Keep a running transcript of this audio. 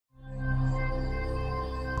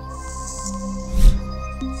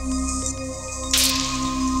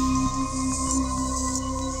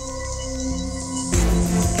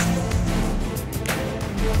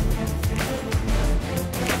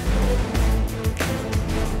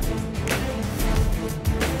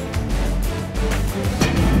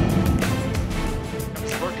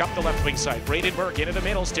left wing side. Bradenburg into the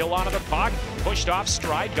middle, still onto the puck. Pushed off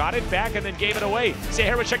stride, got it back, and then gave it away.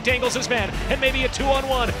 Zaharachuk dangles his man, and maybe a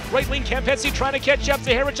 2-on-1. Right wing Campesi trying to catch up.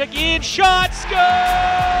 Zaharachuk in, shot, score!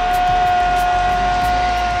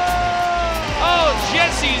 Oh,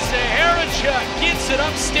 Jesse Zaharachuk gets it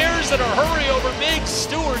upstairs in a hurry over big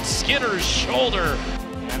Stuart Skinner's shoulder.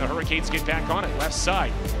 And the Hurricanes get back on it, left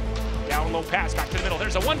side. Down low pass, back to the middle.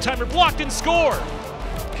 There's a one-timer blocked and score.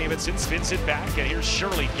 Davidson spins it back, and here's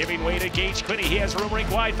Shirley giving way to Gage Quinney. He has room rink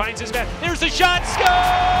wide, finds his man. There's the shot, score!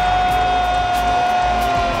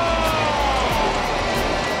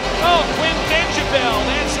 Oh, Quinn Benjabel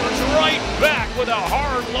answers right back with a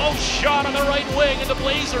hard, low shot on the right wing, and the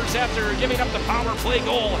Blazers, after giving up the power play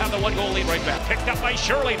goal, have the 1-goal lead right back. Picked up by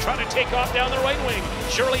Shirley, trying to take off down the right wing.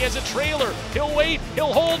 Shirley has a trailer. He'll wait.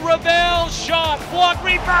 He'll hold. Ravel, shot, block,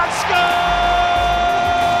 rebound, score!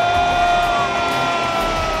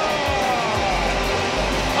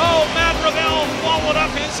 Ravel followed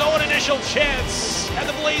up his own initial chance, and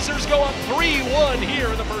the Blazers go up 3-1 here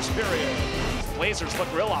in the first period. The Blazers look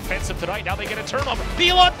real offensive tonight. Now they get a turnover.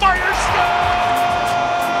 Pilon fires, score!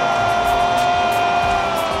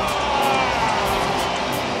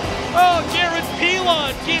 Oh, Garrett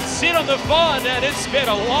Pilon gets in on the fun, and it's been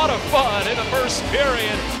a lot of fun in the first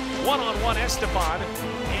period. One-on-one Esteban,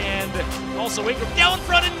 and also Ingram down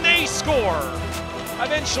front, and they score.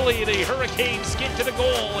 Eventually, the Hurricanes get to the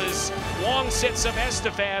goal as Wong sets up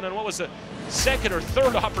Estefan, and what was the second or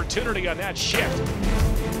third opportunity on that shift.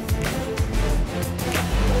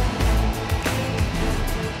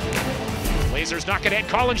 Blazers knock it in.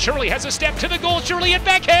 Colin Shirley has a step to the goal. Shirley at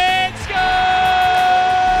backhand, score!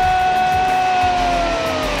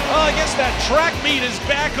 Oh, I guess that track meet is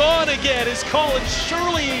back on again as Colin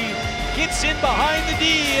Shirley gets in behind the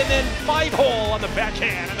D, and then 5-hole on the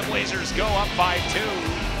backhand, and the Blazers go up 5-2.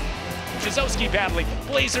 Jazowski battling.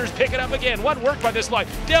 Blazers pick it up again. One work by this line.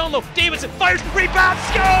 Down low. Davidson fires, rebound,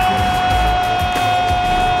 score!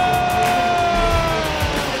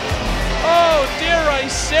 Oh, dare I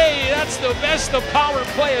say, that's the best the power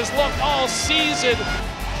play has looked all season.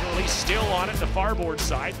 Shirley still on it, the far board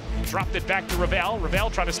side. Dropped it back to Ravel. Ravel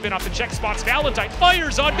trying to spin off the check spots. Valentine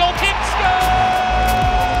fires on goal, kick, score!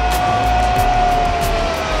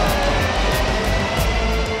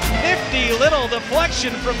 Nifty little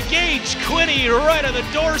deflection from Gage Quinney right on the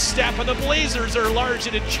doorstep, and the Blazers are large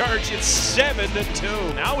and in charge. It's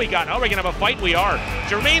 7-2. Now we're gonna have a fight. We are.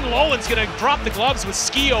 Jermaine Lowen's gonna drop the gloves with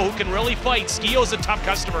Skio, who can really fight. Skio's a tough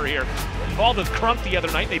customer here. Involved with Crump the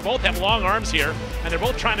other night. They both have long arms here, and they're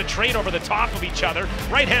both trying to trade over the top of each other.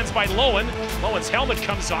 Right hands by Lowen. Lowen's helmet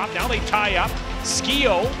comes off. Now they tie up.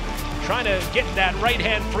 Skio trying to get that right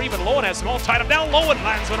hand free, but Lowen has them all tied up. Now Lowen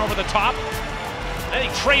lands one over the top. Then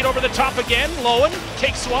they trade over the top again. Lowen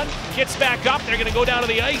takes one, gets back up. They're going to go down to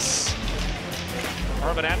the ice.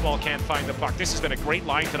 Arvin Atwell can't find the puck. This has been a great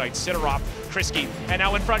line tonight. Sidorov, Kriske, and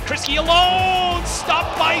now in front. Kriske alone!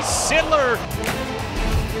 Stopped by Sidler.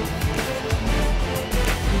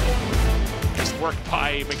 Just worked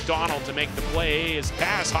by McDonald to make the play. His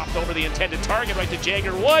pass hopped over the intended target right to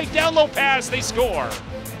Jagger White. Down low pass, they score.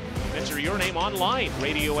 Enter your name online,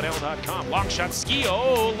 radionl.com. Long shot,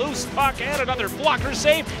 Skio, loose puck, and another blocker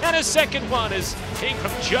save, and a second one as Ingram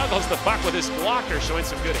juggles the puck with his blocker, showing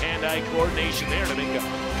some good hand-eye coordination there to make a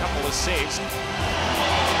couple of saves.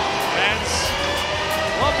 Fans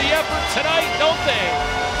love the effort tonight, don't they?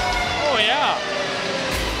 Oh yeah.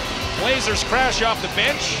 Blazers crash off the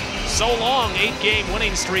bench. So long, 8-game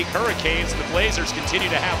winning streak Hurricanes. The Blazers continue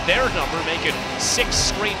to have their number, making 6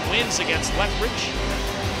 straight wins against Lethbridge.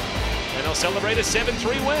 And they'll celebrate a 7-3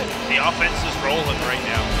 win. The offense is rolling right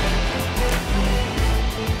now.